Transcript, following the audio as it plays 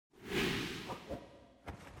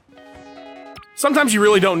Sometimes you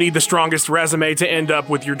really don't need the strongest resume to end up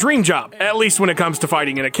with your dream job, at least when it comes to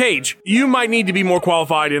fighting in a cage. You might need to be more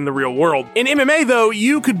qualified in the real world. In MMA, though,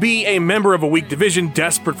 you could be a member of a weak division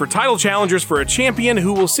desperate for title challengers for a champion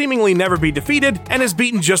who will seemingly never be defeated and has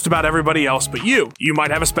beaten just about everybody else but you. You might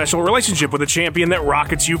have a special relationship with a champion that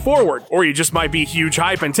rockets you forward, or you just might be huge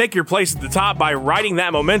hype and take your place at the top by riding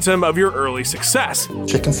that momentum of your early success.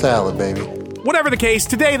 Chicken salad, baby. Whatever the case,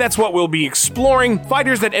 today that's what we'll be exploring.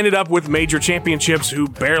 Fighters that ended up with major championships who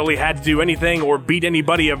barely had to do anything or beat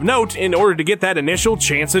anybody of note in order to get that initial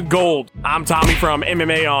chance at gold. I'm Tommy from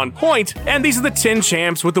MMA On Point, and these are the 10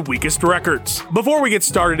 champs with the weakest records. Before we get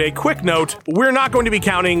started, a quick note, we're not going to be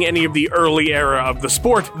counting any of the early era of the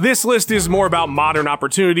sport. This list is more about modern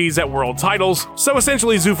opportunities at world titles, so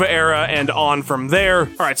essentially Zuffa era and on from there.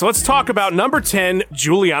 Alright, so let's talk about number 10,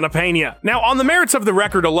 Juliana Pena. Now, on the merits of the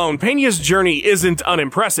record alone, Pena's journey isn't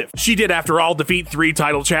unimpressive. She did, after all, defeat 3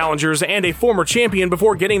 title challengers and a former champion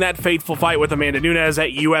before getting that fateful fight with Amanda Nunes at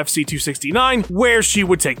UFC 269, where she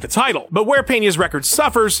would take the title. But where Pena's record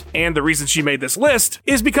suffers, and the reason she made this list,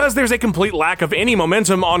 is because there's a complete lack of any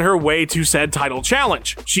momentum on her way to said title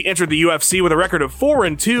challenge. She entered the UFC with a record of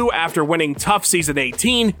 4-2 after winning TUF Season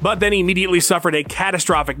 18, but then immediately suffered a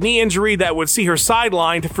catastrophic knee injury that would see her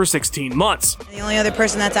sidelined for 16 months. The only other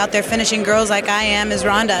person that's out there finishing girls like I am is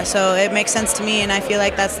Ronda, so it makes sense to me, and I feel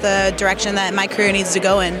like that's the direction that my career needs to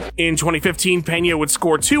go in. In 2015, Pena would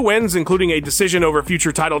score 2 wins, including a decision over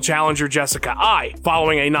future title challenger Jessica Ai.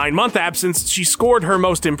 Following a 9-month absence, she scored her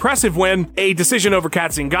most impressive win, a decision over Kat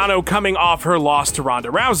Zingano, coming off her loss to Ronda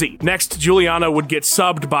Rousey. Next, Juliana would get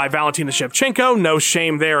subbed by Valentina Shevchenko, no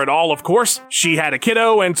shame there at all, of course. She had a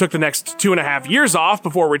kiddo and took the next 2.5 years off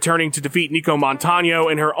before returning to defeat Nico Montano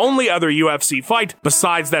in her only other UFC fight,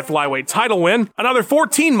 besides that flyweight title win. Another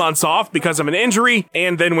 14 months off because of an injury,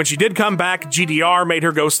 and then when she did come back, GDR made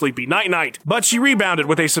her go sleepy night-night. But she rebounded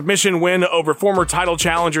with a submission win over former title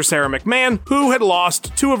challenger Sarah McMahon, who had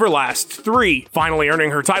lost 2 of her last 3, finally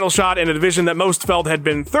earning her title shot in a division that most felt had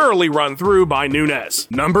been thoroughly run through by Nunes.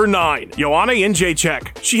 Number 9, Joanna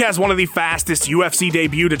Jędrzejczyk. She has one of the fastest UFC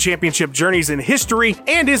debut to championship journeys in history,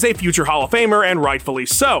 and is a future Hall of Famer, and rightfully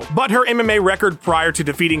so. But her MMA record prior to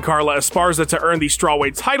defeating Carla Esparza to earn the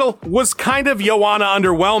strawweight title was kind of Joanna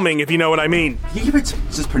underwhelming, if you know what I mean. Can you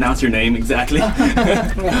just pronounce your name exactly?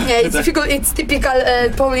 Yeah, it's difficult. It's typical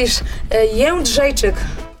Polish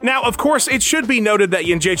Jędrzejczyk. Now, of course, it should be noted that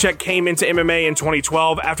Jędrzejczyk came into MMA in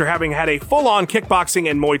 2012 after having had a full-on kickboxing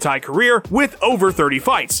and Muay Thai career with over 30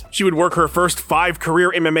 fights. She would work her first 5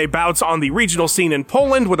 career MMA bouts on the regional scene in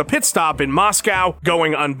Poland with a pit stop in Moscow,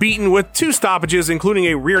 going unbeaten with 2 stoppages, including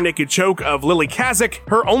a rear naked choke of Lily Kazik,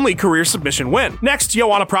 her only career submission win. Next,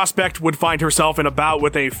 Joanna Prospect would find herself in a bout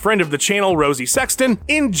with a friend of the channel, Rosie Sexton,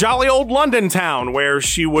 in jolly old London town, where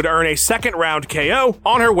she would earn a second-round KO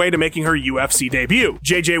on her way to making her UFC debut.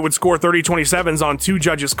 JJ would score 30-27s on 2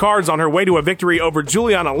 judges' cards on her way to a victory over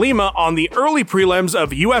Juliana Lima on the early prelims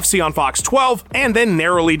of UFC on Fox 12, and then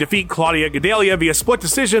narrowly defeat Claudia Gadelha via split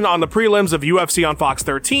decision on the prelims of UFC on Fox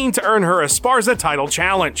 13 to earn her Esparza title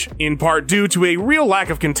challenge, in part due to a real lack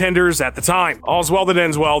of contenders at the time. All's well that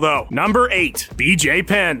ends well, though. Number 8, BJ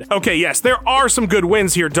Penn. Okay, yes, there are some good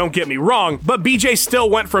wins here, don't get me wrong, but BJ still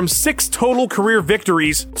went from 6 total career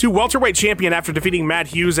victories to welterweight champion after defeating Matt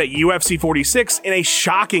Hughes at UFC 46 in a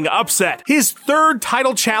shocking upset. His 3rd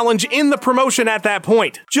title challenge in the promotion at that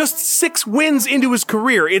point. Just 6 wins into his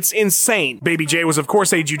career. It's insane. Baby J was of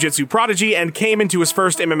course a jiu-jitsu prodigy and came into his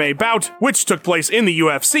first MMA bout, which took place in the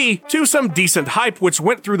UFC, to some decent hype which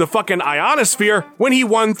went through the fucking ionosphere when he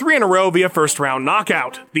won 3 in a row via first-round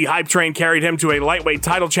knockout. The hype train carried him to a lightweight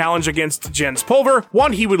title challenge against Jens Pulver,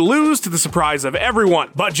 one he would lose to the surprise of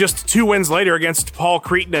everyone. But just 2 wins later against Paul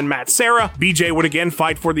Cretin and Matt Serra, BJ would again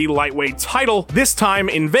fight for the lightweight title, this time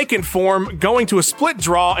in vacant form, going to a split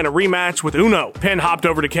draw in a rematch with Uno. Penn hopped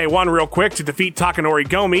over to K1 real quick to defeat Takanori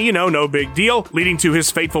Gomi, no big deal, leading to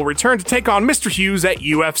his fateful return to take on Mr. Hughes at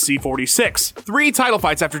UFC 46. 3 title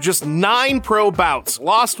fights after just 9 pro bouts.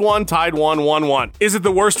 Lost 1, tied 1, won 1. Is it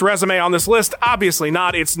the worst resume on this list? Obviously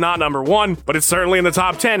not. It's not number 1, but it's certainly in the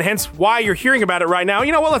top 10, hence why you're hearing about it right now.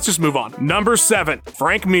 You know what? Let's just move on. Number 7,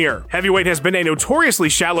 Frank Mir. Heavyweight has been a notoriously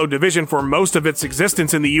shallow division for most of its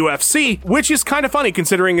existence in the UFC, which is kind of funny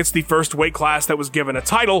considering it's the first weight class that was given a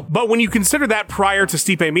title, but when you consider that prior to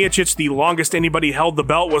Stipe Miocic, the longest anybody held the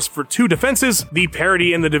belt was for 2 defenses, the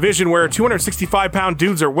parity in the division where 265-pound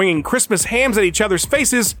dudes are winging Christmas hams at each other's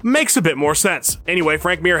faces makes a bit more sense. Anyway,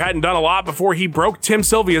 Frank Mir hadn't done a lot before he broke Tim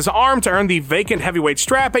Sylvia's arm to earn the vacant heavyweight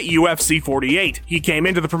strap at UFC 48. He came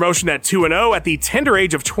into the promotion at 2-0 at the tender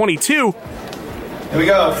age of 22. Here we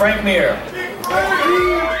go, Frank Mir.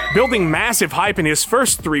 building massive hype in his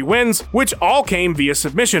first 3 wins, which all came via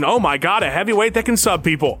submission. Oh my god, a heavyweight that can sub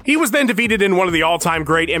people. He was then defeated in one of the all-time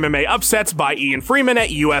great MMA upsets by Ian Freeman at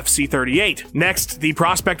UFC 38. Next, the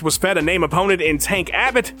prospect was fed a name opponent in Tank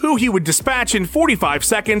Abbott, who he would dispatch in 45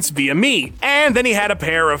 seconds via me. And then he had a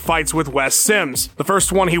pair of fights with Wes Sims. The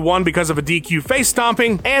first one he won because of a DQ face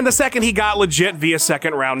stomping, and the second he got legit via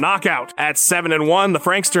second round knockout. At 7-1, the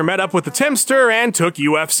Frankster met up with the Timster and took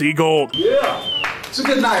UFC gold. Yeah. It's a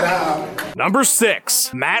good night, Number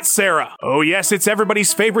 6, Matt Serra. Oh yes, it's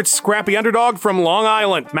everybody's favorite scrappy underdog from Long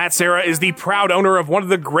Island. Matt Serra is the proud owner of one of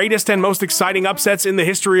the greatest and most exciting upsets in the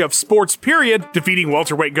history of sports, period, defeating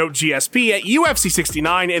welterweight GOAT GSP at UFC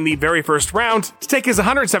 69 in the very first round to take his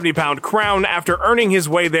 170-pound crown after earning his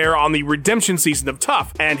way there on the redemption season of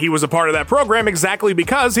Tough, and he was a part of that program exactly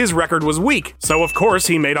because his record was weak, so of course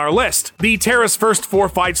he made our list. The Terra's first 4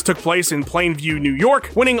 fights took place in Plainview, New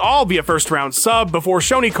York, winning all via first-round sub before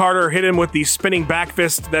Shoney Carter hit him with the spinning back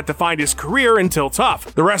fist that defined his career until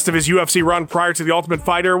Tough. The rest of his UFC run prior to The Ultimate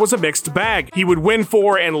Fighter was a mixed bag. He would win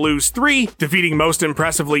 4 and lose 3, defeating most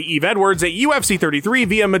impressively Eve Edwards at UFC 33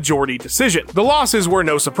 via majority decision. The losses were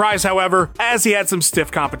no surprise, however, as he had some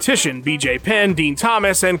stiff competition, BJ Penn, Dean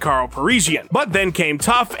Thomas, and Carl Parisian. But then came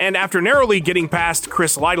Tough, and after narrowly getting past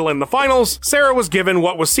Chris Lytle in the finals, Serra was given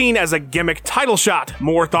what was seen as a gimmick title shot,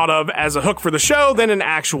 more thought of as a hook for the show than an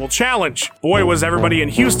actual challenge. Boy, was everybody in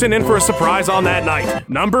Houston in for a surprise on that night.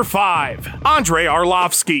 Number 5, Andrei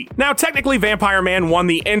Arlovsky. Now, technically, Vampire Man won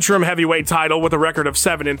the interim heavyweight title with a record of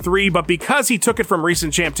 7-3, but because he took it from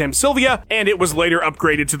recent champ Tim Sylvia, and it was later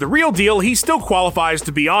upgraded to the real deal, he still qualifies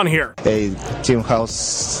to be on here. Hey, Jim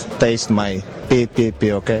House, taste my pee,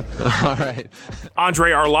 okay? All right.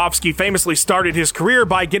 Andrei Arlovsky famously started his career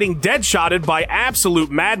by getting dead-shotted by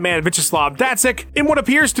absolute madman Vyacheslav Datsik in what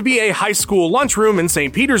appears to be a high school lunchroom in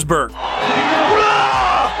St. Petersburg.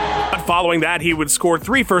 But following that, he would score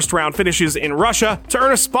 3 first-round finishes in Russia to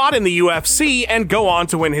earn a spot in the UFC and go on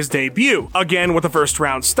to win his debut, again with a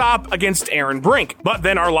first-round stop against Aaron Brink. But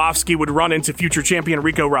then Arlovsky would run into future champion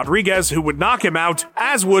Rico Rodriguez, who would knock him out,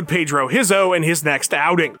 as would Pedro Hizzo in his next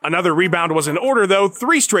outing. Another rebound was in order, though,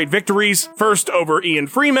 3 straight victories, first over Ian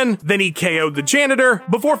Freeman, then he KO'd the Janitor,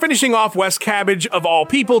 before finishing off Wes Cabbage, of all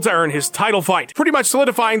people, to earn his title fight, pretty much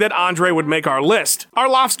solidifying that Andre would make our list.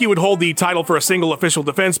 Arlovsky would hold the title for a single official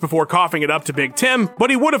defense before coughing it up to Big Tim, but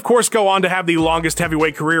he would of course go on to have the longest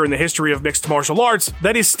heavyweight career in the history of mixed martial arts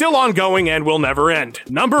that is still ongoing and will never end.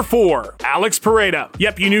 Number 4, Alex Pereira.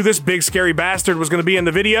 Yep, you knew this big scary bastard was going to be in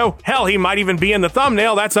the video. Hell, he might even be in the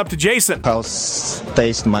thumbnail. That's up to Jason. House,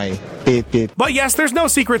 taste my pee. But yes, there's no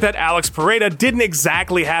secret that Alex Pereira didn't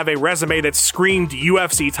exactly have a resume that screamed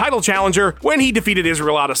UFC title challenger when he defeated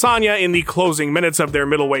Israel Adesanya in the closing minutes of their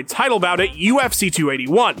middleweight title bout at UFC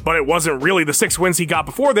 281. But it wasn't really the 6 wins he got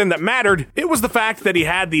before then that mattered. It was the fact that he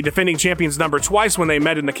had the defending champion's number twice when they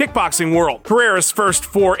met in the kickboxing world. Pereira's first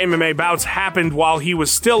 4 MMA bouts happened while he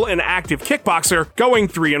was still an active kickboxer, going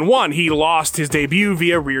 3-1. He lost his debut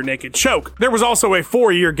via rear naked choke. There was also a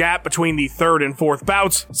 4-year gap between the 3rd and 4th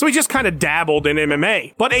bouts, so he just kind of dabbled in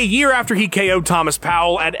MMA. But a year after he KO'd Thomas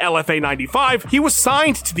Powell at LFA 95, he was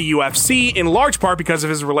signed to the UFC in large part because of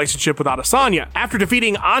his relationship with Adesanya. After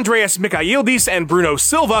defeating Andreas Michailidis and Bruno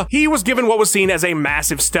Silva, he was given what was seen as a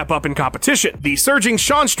massive step up in competition. The surging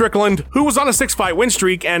Sean Strickland, who was on a 6-fight win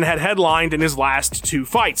streak and had headlined in his last 2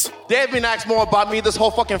 fights. They've been asked more about me this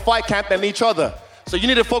whole fucking fight camp than each other. So you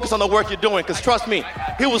need to focus on the work you're doing, because trust me,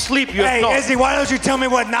 he will sleep you. Hey, Izzy, why don't you tell me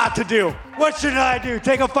what not to do? What should I do?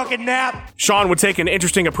 Take a fucking nap? Sean would take an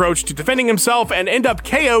interesting approach to defending himself and end up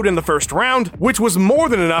KO'd in the first round, which was more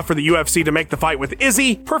than enough for the UFC to make the fight with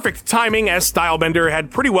Izzy. Perfect timing, as Stylebender had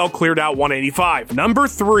pretty well cleared out 185. Number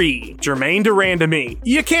 3, Germaine de Randamie.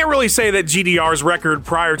 You can't really say that GDR's record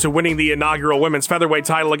prior to winning the inaugural women's featherweight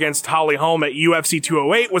title against Holly Holm at UFC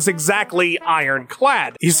 208 was exactly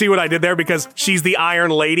ironclad. You see what I did there? Because she's the Iron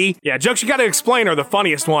Lady? Yeah, jokes you gotta explain are the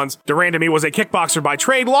funniest ones. De Randamie was a kickboxer by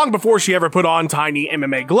trade long before she ever put on tiny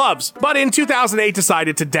MMA gloves, but in 2008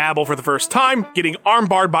 decided to dabble for the first time, getting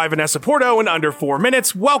armbarred by Vanessa Porto in under 4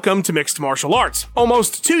 minutes. Welcome to mixed martial arts.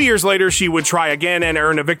 Almost 2 years later, she would try again and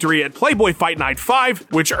earn a victory at Playboy Fight Night 5,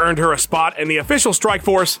 which earned her a spot in the official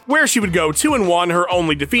Strikeforce, where she would go 2-1, her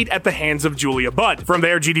only defeat at the hands of Julia Budd. From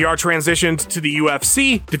there, GDR transitioned to the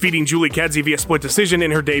UFC, defeating Julie Kedzie via split decision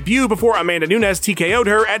in her debut before Amanda Nunes TKO'd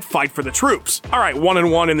her at Fight for the Troops. Alright,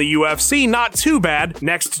 1-1 in the UFC, not too bad.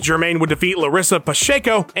 Next, Germaine would defeat Larissa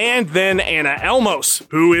Pacheco and then Anna Elmos.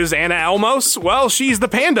 Who is Anna Elmos? Well, she's the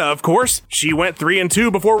Panda, of course. She went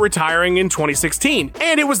 3-2 before retiring in 2016,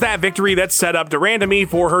 and it was that victory that set up de Randamie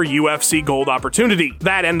for her UFC gold opportunity.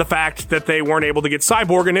 That and the fact that they weren't able to get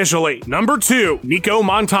Cyborg initially. Number 2, Nico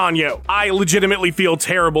Montano. I legitimately feel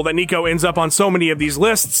terrible that Nico ends up on so many of these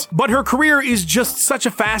lists, but her career is just such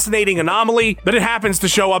a fascinating anomaly that it happens to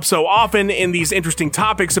show up so often in these interesting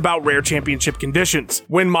topics about rare championship conditions.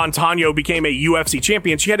 When Montano became a UFC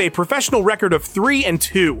champion, she had a professional record of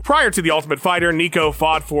 3-2. Prior to The Ultimate Fighter, Nico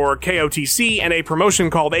fought for KOTC and a promotion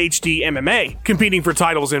called HD MMA, competing for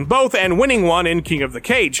titles in both and winning one in King of the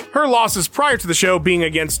Cage. Her losses prior to the show being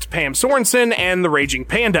against Pam Sorensen and the Raging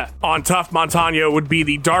Panda. On Tough, Montano would be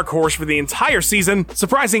the dark horse for the entire season,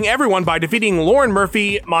 surprising everyone by defeating Lauren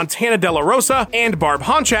Murphy, Montana De La Rosa, and Barb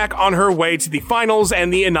Honchak on her way to the finals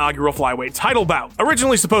and the inaugural flyweight title bout.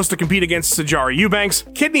 Originally supposed to compete against Sijara Eubanks,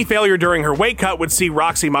 kidney failure during her weight cut would see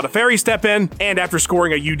Roxy Modafferi step in, and after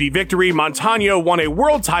scoring a UD victory, Montano won a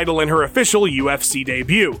world title in her official UFC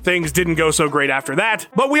debut. Things didn't go so great after that,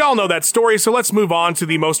 but we all know that story, so let's move on to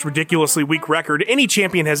the most ridiculously weak record any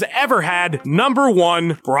champion has ever had. Number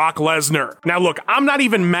 1, Brock Lesnar. Now look, I'm not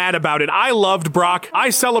even mad about it. I loved Brock. I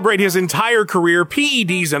celebrate his entire career,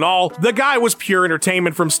 PEDs and all. The guy was pure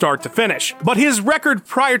entertainment from start to finish. But his record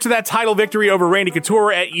prior to that title victory over Randy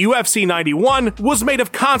Couture at UFC 91 was made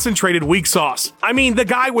of concentrated weak sauce. I mean, the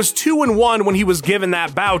guy was 2-1 when he was given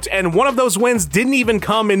that bout, and one of those wins didn't even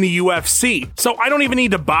come in the UFC. So I don't even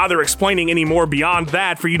need to bother explaining any more beyond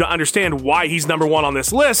that for you to understand why he's number 1 on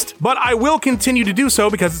this list, but I will continue to do so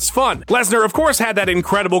because it's fun. Lesnar, of course, had that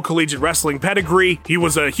incredible collegiate wrestling pedigree. He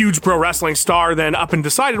was a huge pro wrestling star, then up and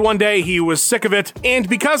decided one day he was sick of it, and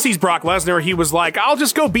because he's Brock Lesnar, he was like, I'll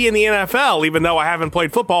just go be in the NFL even though I haven't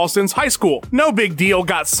played football since high school. No big deal,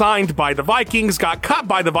 got signed by the Vikings, got cut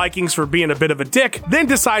by the Vikings for being a bit of a dick, then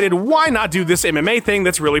decided why not do this MMA thing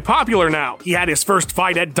that's really popular now. He had his first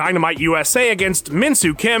fight at Dynamite USA against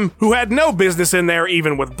Min-Soo Kim, who had no business in there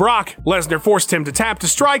even with Brock. Lesnar forced him to tap to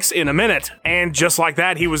strikes in a minute. And just like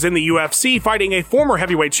that, he was in the UFC fighting a former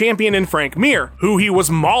heavyweight champion in Frank Mir, who he was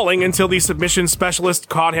mauling until the submission specialist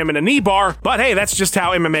caught him in a knee bar. But hey, that's just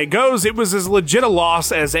how MMA goes. It was as legit a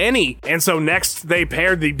loss as any. And so next, they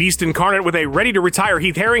paired the Beast Incarnate with a ready-to-retire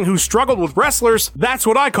Heath Herring who struggled with wrestlers. That's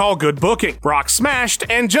what I call good booking. Brock smashed,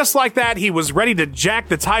 and just like that, he was ready to jack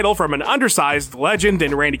the title from an undersized legend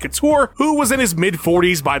in Randy Couture, who was in his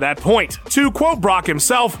mid-40s by that point. To quote Brock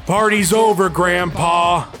himself, "Party's over,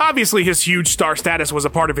 Grandpa." Obviously, his huge star status was a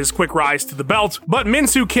part of his quick rise to the belt, but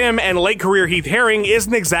Min-Soo Kim and late career Heath Herring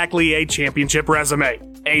isn't exactly a championship resume.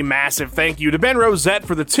 A massive thank you to Ben Rosette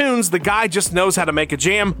for the tunes. The guy just knows how to make a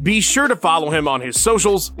jam. Be sure to follow him on his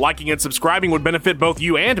socials. Liking and subscribing would benefit both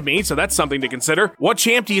you and me, so that's something to consider. What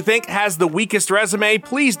champ do you think has the weakest resume?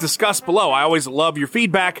 Please discuss below. I always love your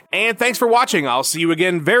feedback. And thanks for watching. I'll see you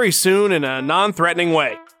again very soon in a non-threatening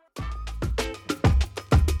way.